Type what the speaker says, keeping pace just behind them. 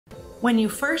When you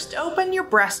first open your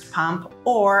breast pump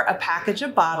or a package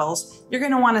of bottles, you're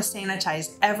going to want to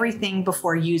sanitize everything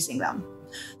before using them.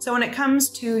 So when it comes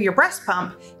to your breast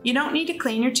pump, you don't need to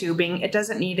clean your tubing. It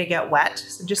doesn't need to get wet,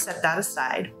 so just set that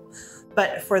aside.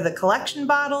 But for the collection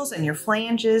bottles and your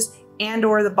flanges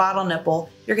and/or the bottle nipple,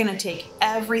 you're going to take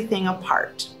everything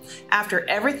apart. After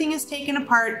everything is taken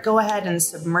apart, go ahead and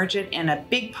submerge it in a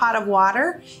big pot of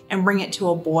water and bring it to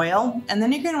a boil. And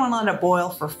then you're going to want to let it boil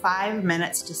for 5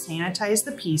 minutes to sanitize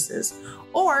the pieces.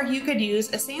 Or you could use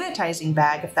a sanitizing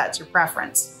bag if that's your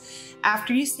preference.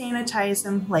 After you sanitize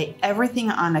them, lay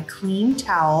everything on a clean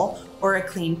towel or a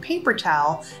clean paper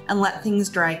towel and let things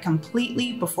dry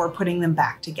completely before putting them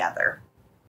back together.